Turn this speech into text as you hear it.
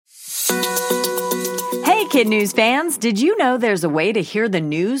Kid News fans, did you know there's a way to hear the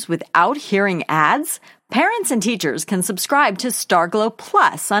news without hearing ads? Parents and teachers can subscribe to Starglow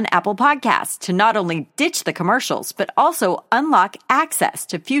Plus on Apple Podcasts to not only ditch the commercials, but also unlock access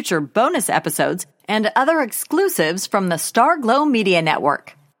to future bonus episodes and other exclusives from the Starglow Media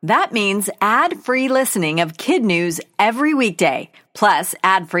Network. That means ad-free listening of Kid News every weekday, plus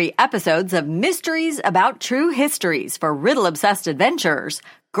ad-free episodes of Mysteries About True Histories for riddle-obsessed adventurers,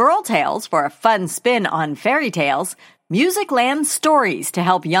 Girl Tales for a fun spin on fairy tales, Musicland Stories to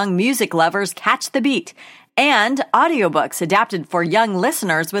help young music lovers catch the beat, and audiobooks adapted for young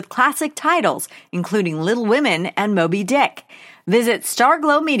listeners with classic titles, including Little Women and Moby Dick. Visit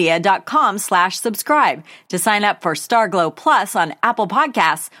starglowmedia.com/subscribe to sign up for Starglow Plus on Apple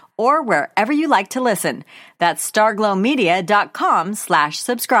Podcasts or wherever you like to listen. That's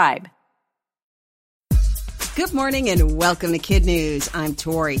starglowmedia.com/subscribe. Good morning and welcome to Kid News. I'm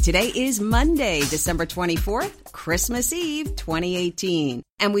Tori. Today is Monday, December 24th, Christmas Eve 2018.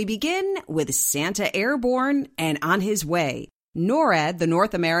 And we begin with Santa Airborne and on his way. NORAD, the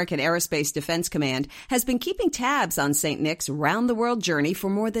North American Aerospace Defense Command, has been keeping tabs on St. Nick's round-the-world journey for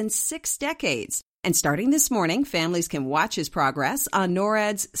more than 6 decades. And starting this morning, families can watch his progress on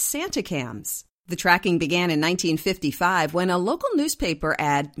NORAD's Santa Cams. The tracking began in 1955 when a local newspaper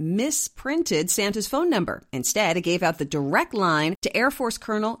ad misprinted Santa's phone number. Instead, it gave out the direct line to Air Force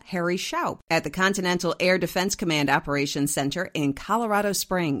Colonel Harry Shoup at the Continental Air Defense Command Operations Center in Colorado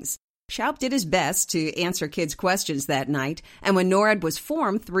Springs. Shoup did his best to answer kids' questions that night, and when NORAD was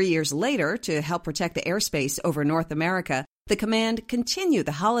formed 3 years later to help protect the airspace over North America, the command continued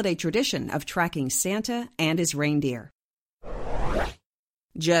the holiday tradition of tracking Santa and his reindeer.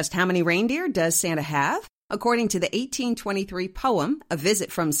 Just how many reindeer does Santa have? According to the 1823 poem, A Visit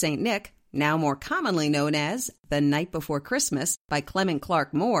from St. Nick, now more commonly known as The Night Before Christmas by Clement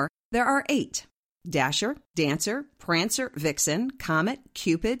Clark Moore, there are 8. Dasher, Dancer, Prancer, Vixen, Comet,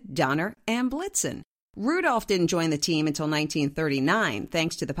 Cupid, Donner, and Blitzen. Rudolph didn't join the team until 1939,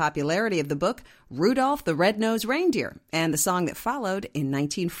 thanks to the popularity of the book Rudolph the Red-Nosed Reindeer and the song that followed in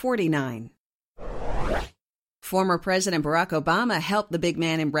 1949. Former President Barack Obama helped the big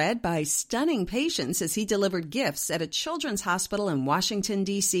man in red by stunning patients as he delivered gifts at a children's hospital in Washington,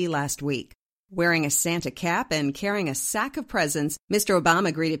 D.C. last week. Wearing a Santa cap and carrying a sack of presents, Mr.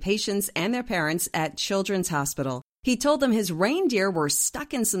 Obama greeted patients and their parents at Children's Hospital. He told them his reindeer were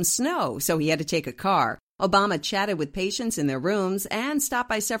stuck in some snow, so he had to take a car. Obama chatted with patients in their rooms and stopped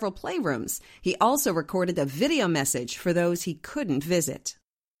by several playrooms. He also recorded a video message for those he couldn't visit.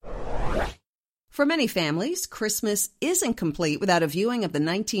 For many families, Christmas isn't complete without a viewing of the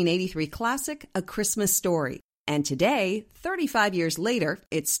 1983 classic, A Christmas Story. And today, 35 years later,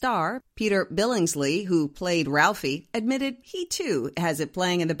 its star, Peter Billingsley, who played Ralphie, admitted he too has it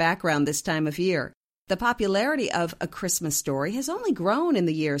playing in the background this time of year. The popularity of A Christmas Story has only grown in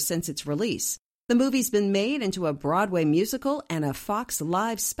the years since its release. The movie's been made into a Broadway musical and a Fox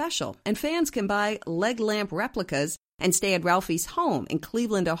Live special, and fans can buy leg lamp replicas and stay at Ralphie's home in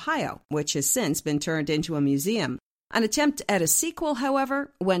Cleveland, Ohio, which has since been turned into a museum. An attempt at a sequel,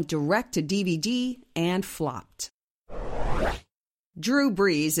 however, went direct to DVD and flopped. Drew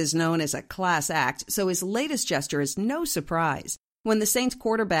Brees is known as a class act, so his latest gesture is no surprise. When the Saints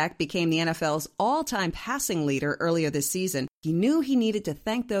quarterback became the NFL's all-time passing leader earlier this season, he knew he needed to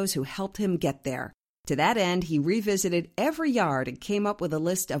thank those who helped him get there. To that end, he revisited every yard and came up with a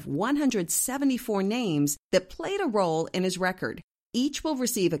list of 174 names that played a role in his record. Each will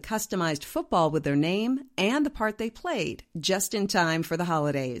receive a customized football with their name and the part they played, just in time for the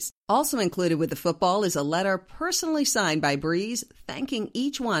holidays. Also included with the football is a letter personally signed by Brees, thanking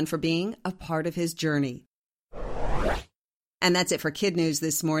each one for being a part of his journey. And that's it for Kid News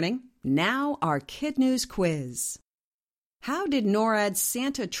this morning. Now our Kid News quiz. How did NORAD's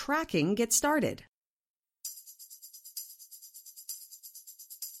Santa tracking get started?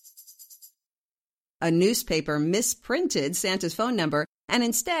 A newspaper misprinted Santa's phone number and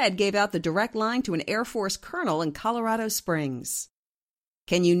instead gave out the direct line to an Air Force colonel in Colorado Springs.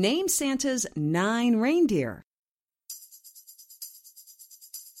 Can you name Santa's 9 reindeer?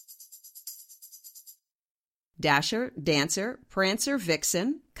 Dasher, Dancer, Prancer,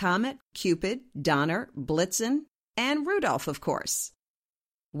 Vixen, Comet, Cupid, Donner, Blitzen, and Rudolph, of course.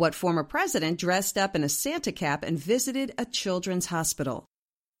 What former president dressed up in a Santa cap and visited a children's hospital?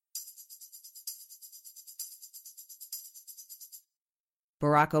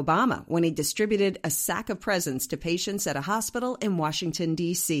 Barack Obama, when he distributed a sack of presents to patients at a hospital in Washington,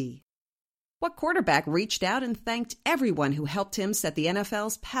 D.C. What quarterback reached out and thanked everyone who helped him set the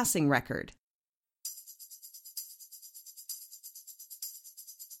NFL's passing record?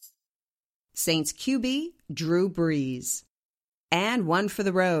 Saints QB, Drew Brees. And one for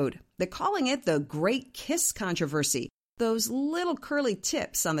the road. They're calling it the Great Kiss Controversy. Those little curly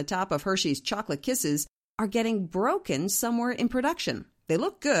tips on the top of Hershey's chocolate kisses are getting broken somewhere in production. They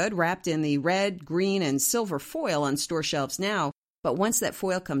look good wrapped in the red, green, and silver foil on store shelves now, but once that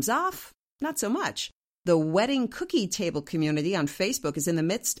foil comes off, not so much. The wedding cookie table community on Facebook is in the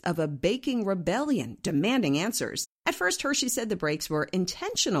midst of a baking rebellion, demanding answers. At first, Hershey said the breaks were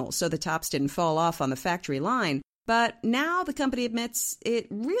intentional so the tops didn't fall off on the factory line, but now the company admits it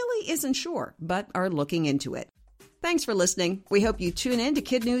really isn't sure, but are looking into it. Thanks for listening. We hope you tune in to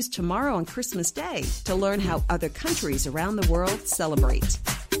Kid News tomorrow on Christmas Day to learn how other countries around the world celebrate.